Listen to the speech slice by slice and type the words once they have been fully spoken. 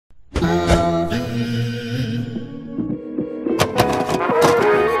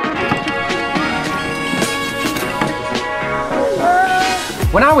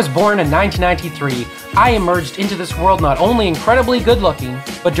was born in 1993, I emerged into this world not only incredibly good looking,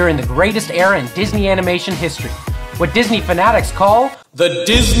 but during the greatest era in Disney animation history. What Disney fanatics call the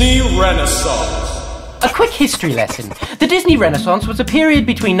Disney Renaissance. A quick history lesson. The Disney Renaissance was a period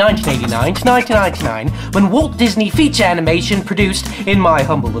between 1989 to 1999 when Walt Disney Feature Animation produced, in my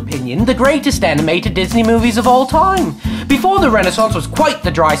humble opinion, the greatest animated Disney movies of all time. Before the Renaissance was quite the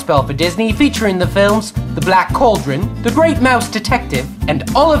dry spell for Disney, featuring the films The Black Cauldron, The Great Mouse Detective, and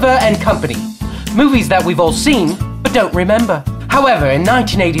Oliver and Company. Movies that we've all seen, but don't remember. However, in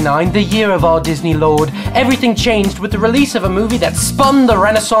 1989, the year of our Disney Lord, everything changed with the release of a movie that spun the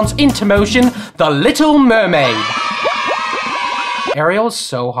Renaissance into motion, The Little Mermaid. Ariel is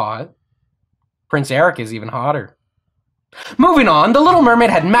so hot. Prince Eric is even hotter. Moving on, The Little Mermaid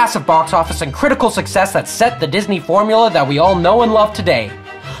had massive box office and critical success that set the Disney formula that we all know and love today.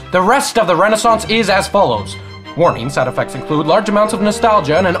 The rest of the Renaissance is as follows. Warning, side effects include large amounts of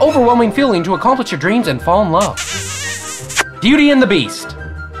nostalgia and an overwhelming feeling to accomplish your dreams and fall in love. Beauty and the Beast,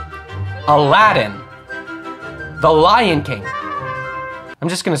 Aladdin, The Lion King. I'm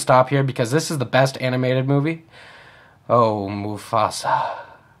just gonna stop here because this is the best animated movie. Oh, Mufasa.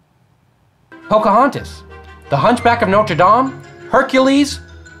 Pocahontas, The Hunchback of Notre Dame, Hercules,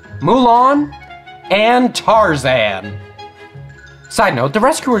 Mulan, and Tarzan. Side note, The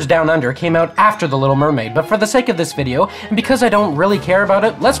Rescuers Down Under came out after The Little Mermaid, but for the sake of this video, and because I don't really care about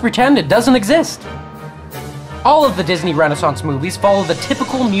it, let's pretend it doesn't exist. All of the Disney Renaissance movies follow the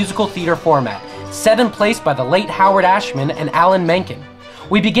typical musical theater format, set in place by the late Howard Ashman and Alan Menken.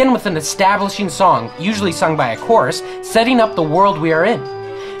 We begin with an establishing song, usually sung by a chorus, setting up the world we are in.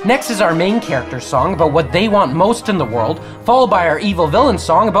 Next is our main character's song about what they want most in the world, followed by our evil villain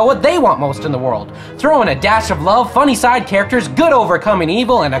song about what they want most in the world. Throw in a dash of love, funny side characters, good overcoming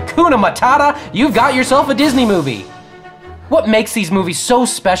evil, and Hakuna Matata, you've got yourself a Disney movie. What makes these movies so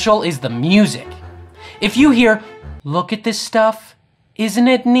special is the music. If you hear, "Look at this stuff, isn't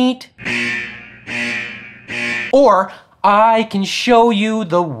it neat?" Or, "I can show you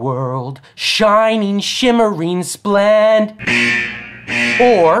the world, shining, shimmering, splendid."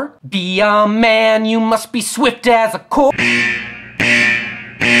 Or, "Be a man, you must be swift as a cord."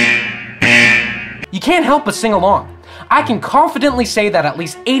 You can't help but sing along. I can confidently say that at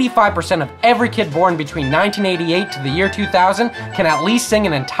least 85% of every kid born between 1988 to the year 2000 can at least sing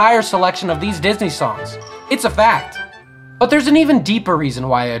an entire selection of these Disney songs. It's a fact. But there's an even deeper reason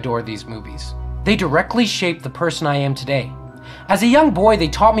why I adore these movies. They directly shaped the person I am today. As a young boy, they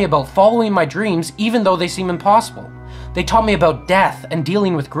taught me about following my dreams even though they seem impossible. They taught me about death and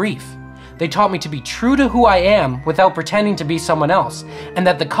dealing with grief. They taught me to be true to who I am without pretending to be someone else, and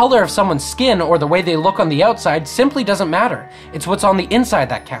that the color of someone's skin or the way they look on the outside simply doesn't matter. It's what's on the inside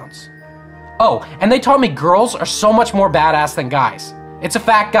that counts. Oh, and they taught me girls are so much more badass than guys. It's a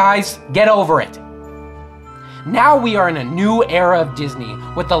fact, guys. Get over it. Now we are in a new era of Disney,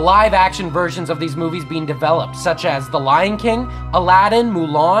 with the live-action versions of these movies being developed, such as The Lion King, Aladdin,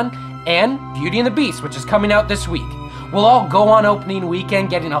 Mulan, and Beauty and the Beast, which is coming out this week. We'll all go on opening weekend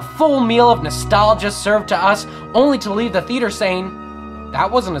getting a full meal of nostalgia served to us, only to leave the theater saying, that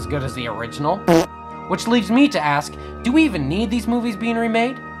wasn't as good as the original. Which leaves me to ask, do we even need these movies being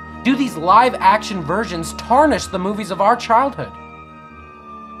remade? Do these live-action versions tarnish the movies of our childhood?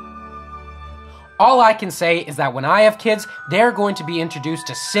 All I can say is that when I have kids, they're going to be introduced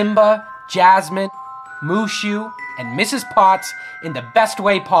to Simba, Jasmine, Mushu, and Mrs. Potts in the best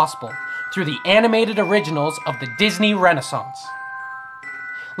way possible, through the animated originals of the Disney Renaissance.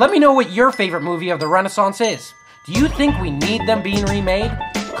 Let me know what your favorite movie of the Renaissance is. Do you think we need them being remade?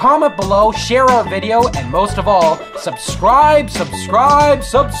 Comment below, share our video, and most of all, subscribe, subscribe,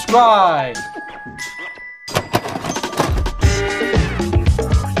 subscribe!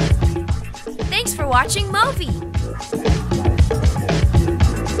 Thanks for watching Movi.